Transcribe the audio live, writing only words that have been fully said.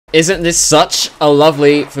Isn't this such a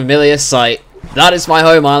lovely, familiar sight? That is my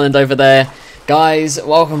home island over there. Guys,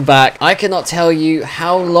 welcome back. I cannot tell you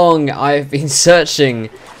how long I've been searching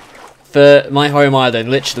for my home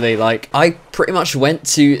island. Literally, like, I pretty much went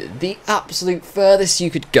to the absolute furthest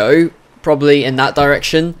you could go, probably in that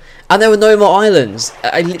direction, and there were no more islands.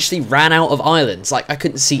 I literally ran out of islands. Like, I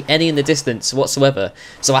couldn't see any in the distance whatsoever.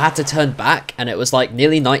 So I had to turn back, and it was like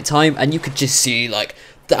nearly nighttime, and you could just see like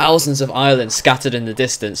thousands of islands scattered in the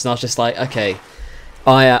distance, and I was just like, okay,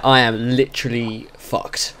 I am literally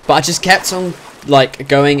fucked. But I just kept on like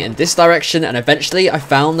going in this direction, and eventually I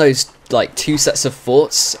found those like 2 sets of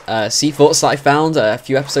forts, sea forts that I found a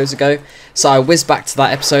few episodes ago. So I whizzed back to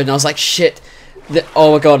that episode, and I was like, shit,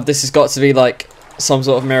 oh my god, this has got to be like some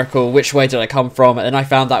sort of miracle. Which way did I come from? And then I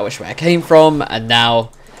found out which way I came from, and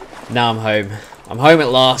now I'm home. I'm home at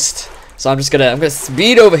last. So I'm gonna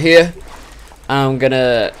speed over here. I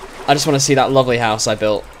just want to see that lovely house I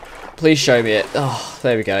built. Please show me it. Oh,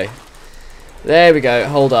 there we go. There we go.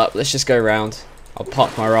 Hold up. Let's just go around. I'll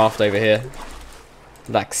park my raft over here.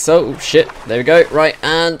 Like so. Shit. There we go. Right,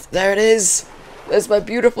 and there it is. There's my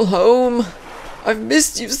beautiful home. I've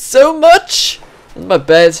missed you so much. In my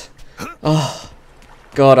bed. Oh,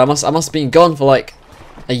 God. I must have been gone for like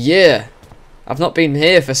a year. I've not been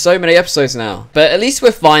here for so many episodes now. But at least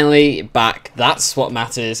we're finally back. That's what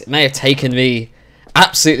matters. It may have taken me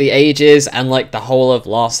absolutely ages, and like the whole of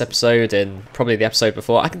last episode and probably the episode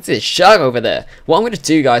before. I can see the shark over there. What I'm going to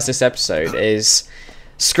do, guys, this episode is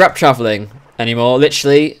scrap traveling anymore.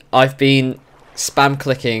 Literally, I've been spam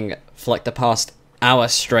clicking for like the past hour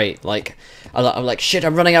straight. Like, I'm like, shit,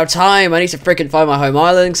 I'm running out of time. I need to freaking find my home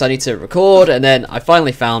island because I need to record. And then I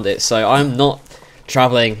finally found it, so I'm not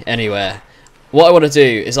traveling anywhere. What I want to do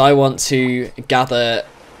is I want to gather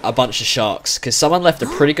a bunch of sharks, because someone left a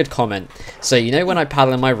pretty good comment. So you know when I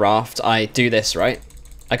paddle in my raft, I do this, right?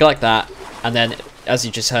 I go like that, and then as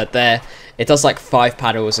you just heard there, it does like 5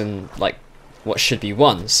 paddles and like what should be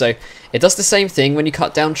 1. So it does the same thing when you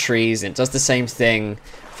cut down trees, and it does the same thing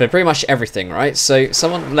for pretty much everything, right? So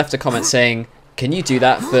someone left a comment saying, can you do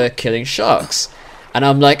that for killing sharks? And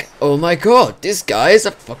I'm like, oh my god, this guy is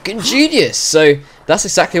a fucking genius. So that's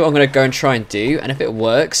exactly what I'm going to go and try and do. And if it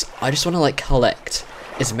works, I just want to like collect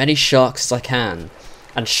as many sharks as I can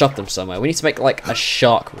and shove them somewhere. We need to make like a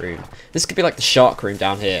shark room. This could be like the shark room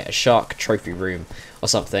down here, a shark trophy room or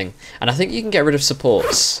something. And I think you can get rid of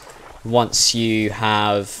supports once you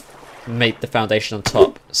have made the foundation on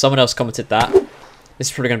top. Someone else commented that. This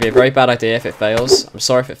is probably going to be a very bad idea if it fails. I'm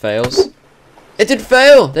sorry if it fails. It did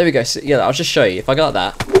fail! There we go. So, yeah, I'll just show you. If I got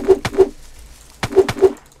that.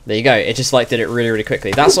 There you go. It just like did it really, really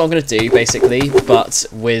quickly. That's what I'm going to do, basically, but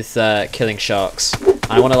with killing sharks.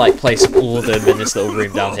 I want to like place all of them in this little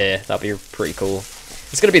room down here. That'd be pretty cool.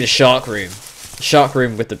 It's going to be the shark room. The shark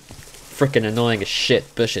room with the freaking annoying as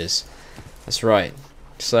shit bushes. That's right.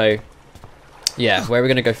 So, yeah, where are we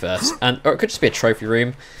going to go first? Or it could just be a trophy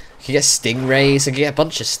room. You could get stingrays. You could get a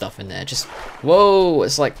bunch of stuff in there. Just, whoa,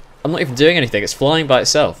 it's like, I'm not even doing anything. It's flying by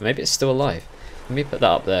itself. Maybe it's still alive. Let me put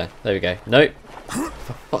that up there. There we go. Nope.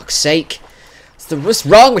 For fuck's sake. What's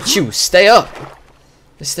wrong with you? Stay up.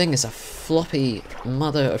 This thing is a floppy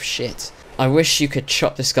mother of shit. I wish you could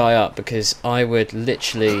chop this guy up, because I would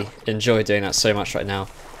literally enjoy doing that so much right now.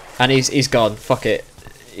 And he's gone. Fuck it.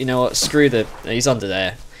 You know what? Screw the... He's under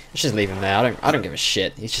there. Let's just leave him there. I don't give a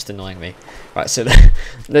shit. He's just annoying me. Right, so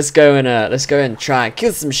let's go and try and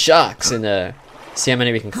kill some sharks and see how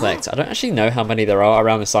many we can collect. I don't actually know how many there are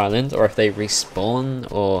around this island, or if they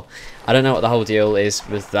respawn, or I don't know what the whole deal is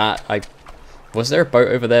with that. Was there a boat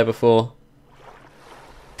over there before?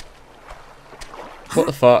 What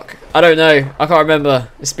the fuck? I don't know. I can't remember.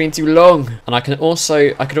 It's been too long. And I could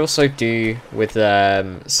also do with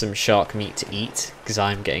some shark meat to eat, because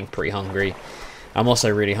I'm getting pretty hungry. I'm also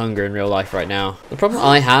really hungry in real life right now. The problem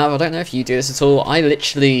I have, I don't know if you do this at all,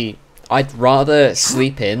 I'd rather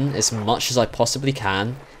sleep in as much as I possibly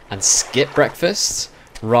can and skip breakfast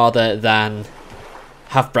rather than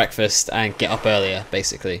have breakfast and get up earlier,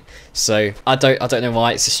 basically. So I don't know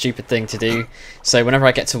why. It's a stupid thing to do. So whenever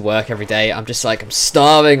I get to work every day, I'm just like, I'm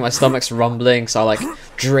starving, my stomach's rumbling, so I like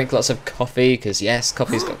drink lots of coffee, because yes,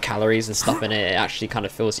 coffee's got calories and stuff in it. It actually kind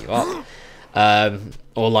of fills you up.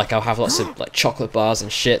 Or like I'll have lots of like chocolate bars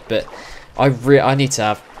and shit, but I need to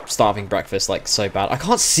have starving breakfast like so bad. I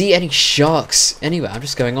can't see any sharks anywhere. I'm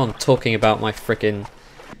just going on talking about my freaking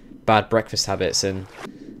bad breakfast habits, and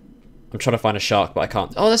I'm trying to find a shark, but I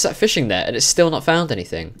can't. Oh, there's that fishing net, and it's still not found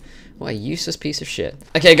anything. What a useless piece of shit.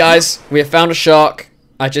 Okay, guys, we have found a shark.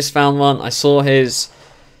 I just found one. I saw his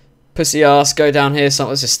pussy ass go down here. There's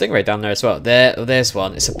a stingray down there as well. There's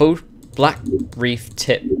one. It's a black reef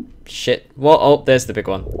tip shit. What? Oh, there's the big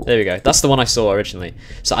one. There we go. That's the one I saw originally.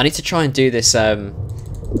 So I need to try and do this,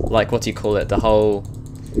 like, what do you call it? The whole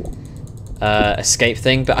escape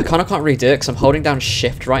thing. But I kind of can't really do it because I'm holding down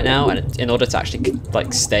shift right now, and in order to actually,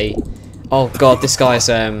 like, stay. Oh god, this guy's,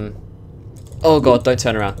 oh god, don't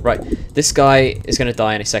turn around. Right, this guy is going to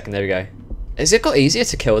die in a second. There we go. Has it got easier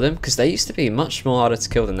to kill them? Because they used to be much more harder to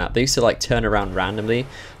kill than that. They used to like turn around randomly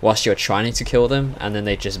whilst you're trying to kill them, and then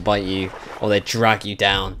they just bite you, or they drag you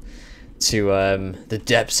down to the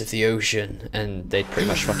depths of the ocean, and they'd pretty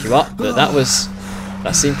much fuck you up. But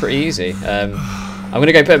that seemed pretty easy. I'm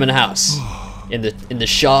gonna go put him in a house, in the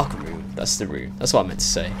shark room. That's the room. That's what I meant to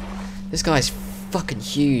say. This guy's fucking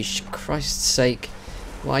huge. Christ's sake,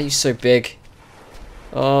 why are you so big?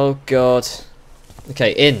 Oh god.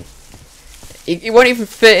 Okay, in. It won't even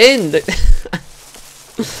fit in.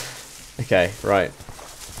 Okay, right.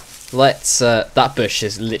 Let's. That bush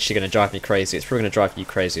is literally going to drive me crazy. It's probably going to drive you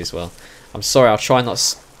crazy as well. I'm sorry. I'll try not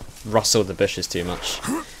to rustle the bushes too much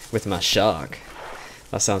with my shark.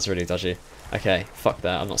 That sounds really dodgy. Okay, fuck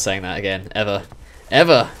that. I'm not saying that again. Ever.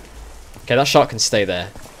 Ever. Okay, that shark can stay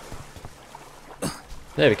there.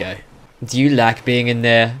 There we go. Do you like being in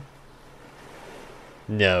there?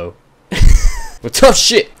 No. Well, tough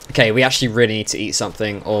shit! Okay, we actually really need to eat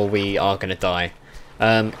something or we are gonna die.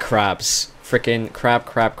 Crabs. Freaking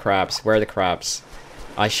crabs. Where are the crabs?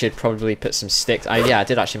 I should probably put some sticks. Yeah, I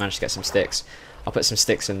did actually manage to get some sticks. I'll put some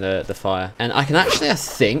sticks in the fire. And I can actually, I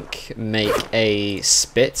think, make a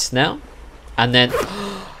spit now. And then...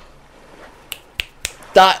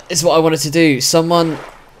 That is what I wanted to do. Someone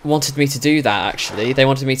wanted me to do that, actually. They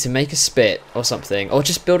wanted me to make a spit or something. Or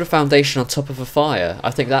just build a foundation on top of a fire. I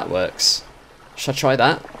think that works. Should I try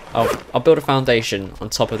that? I'll build a foundation on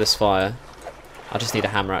top of this fire. I just need a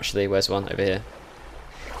hammer, actually. Where's one? Over here.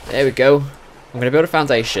 There we go. I'm going to build a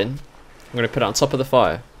foundation. I'm going to put it on top of the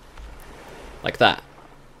fire. Like that.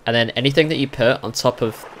 And then anything that you put on top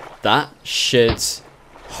of that should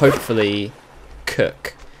hopefully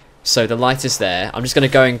cook. So the light is there. I'm just going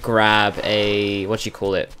to go and grab a... What do you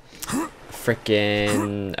call it?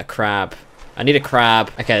 Freaking... A crab. I need a crab.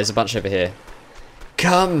 Okay, there's a bunch over here.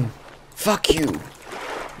 Come! Fuck you!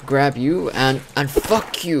 Grab you and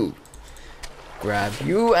fuck you! Grab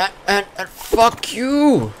you and fuck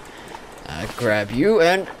you! Grab you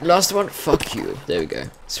and last one, fuck you. There we go.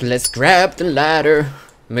 So let's grab the ladder.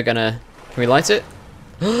 And we're gonna... Can we light it?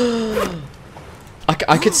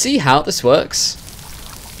 I could see how this works.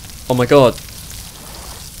 Oh my god.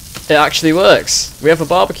 It actually works. We have a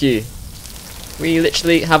barbecue. We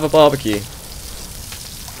literally have a barbecue.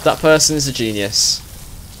 That person is a genius.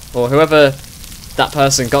 Or whoever that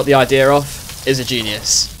person got the idea off is a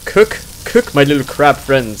genius. Cook, my little crab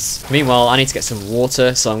friends. Meanwhile, I need to get some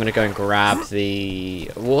water, so I'm going to go and grab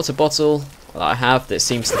the water bottle that I have that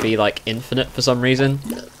seems to be like infinite for some reason.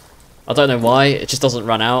 I don't know why, it just doesn't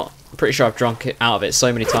run out. I'm pretty sure I've drunk it out of it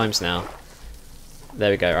so many times now.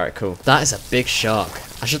 There we go, alright, cool. That is a big shark.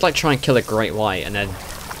 I should like try and kill a great white and then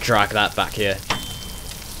drag that back here.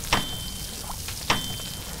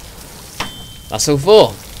 That's all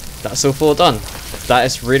four. That's all four done. That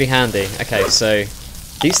is really handy. Okay, so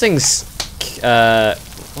these things,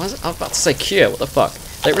 what is it? I'm about to say cure. What the fuck?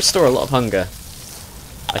 They restore a lot of hunger.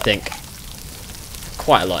 I think.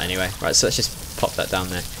 Quite a lot, anyway. Right, so let's just pop that down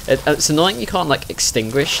there. It's annoying you can't like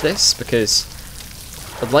extinguish this because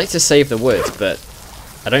I'd like to save the wood, but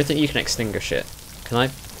I don't think you can extinguish it. Can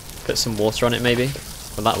I put some water on it? Maybe.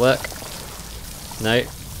 Will that work? No.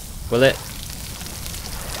 Will it?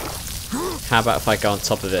 How about if I go on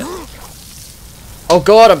top of it? Oh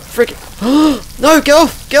god, I'm freaking... No, get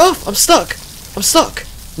off! Get off! I'm stuck! I'm stuck!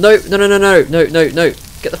 No.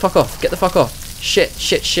 Get the fuck off. Get the fuck off. Shit.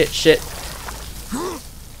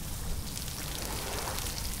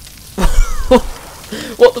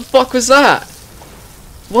 What the fuck was that?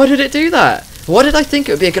 Why did it do that? Why did I think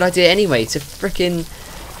it would be a good idea anyway to freaking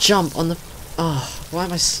jump on the... Oh, why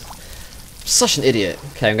am I... Such an idiot.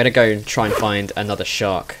 Okay, I'm gonna go and try and find another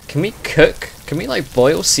shark. Can we cook? Can we like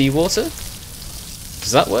boil seawater?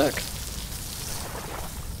 Does that work?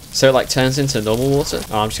 So it like turns into normal water?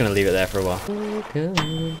 Oh, I'm just gonna leave it there for a while.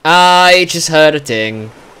 I just heard a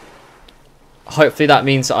ding. Hopefully that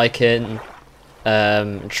means that I can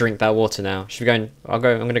drink that water now. Should we go and... I'm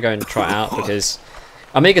gonna go and try it out because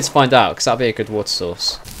I'm eager to find out because that'll be a good water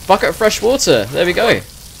source. Bucket of fresh water. There we go.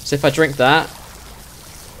 So if I drink that...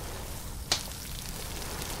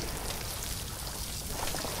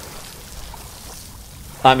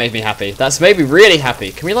 That made me happy. That's made me really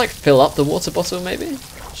happy. Can we like fill up the water bottle maybe?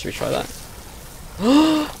 Should we try that?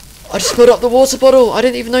 I just filled up the water bottle. I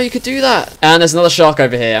didn't even know you could do that. And there's another shark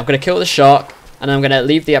over here. I'm going to kill the shark. and I'm gonna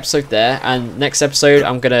leave the episode there. And next episode,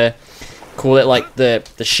 I'm gonna call it like the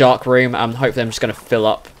shark room. Hopefully, I'm just gonna fill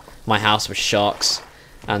up my house with sharks.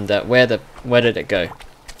 And where did it go?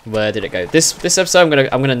 Where did it go? This episode,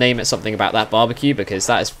 I'm gonna name it something about that barbecue because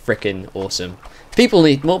that is freaking awesome.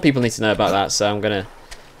 More people need to know about that, so I'm gonna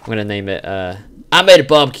name it. I made a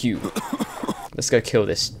barbecue. Let's go kill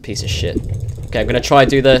this piece of shit. Okay, I'm gonna try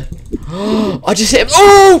do the. I just hit him.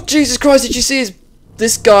 Oh, Jesus Christ! Did you see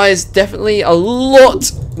this guy is definitely a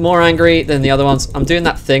lot more angry than the other ones. I'm doing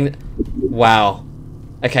that thing. Wow.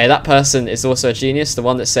 Okay, that person is also a genius. The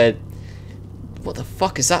one that said, "What the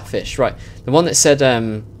fuck is that fish?" Right. The one that said,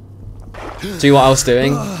 "Do what I was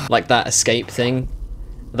doing," like that escape thing.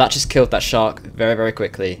 That just killed that shark very, very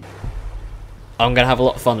quickly. I'm gonna have a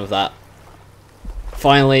lot of fun with that.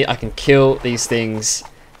 Finally, I can kill these things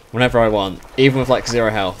whenever I want, even with like 0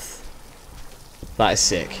 health. That is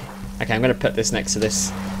sick. Okay, I'm gonna put this next to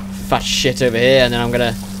this fat shit over here, and then I'm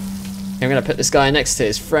gonna put this guy next to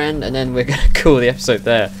his friend, and then we're gonna call the episode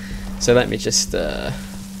there. So let me just oh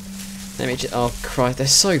Christ, they're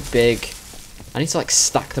so big. I need to like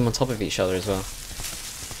stack them on top of each other as well.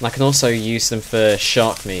 And I can also use them for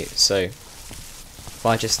shark meat. So if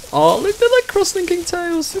I just, oh look, they're like cross-linking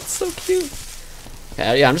tails. It's so cute.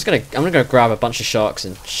 Okay, yeah, I'm gonna grab a bunch of sharks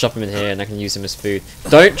and shove them in here, and I can use them as food.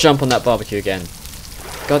 Don't jump on that barbecue again.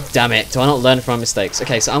 God damn it! Do I not learn from my mistakes?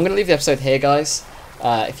 Okay, so I'm gonna leave the episode here, guys.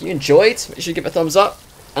 If you enjoyed, make sure you give it a thumbs up,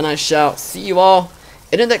 and I shall see you all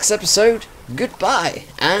in the next episode. Goodbye,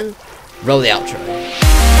 and roll the outro.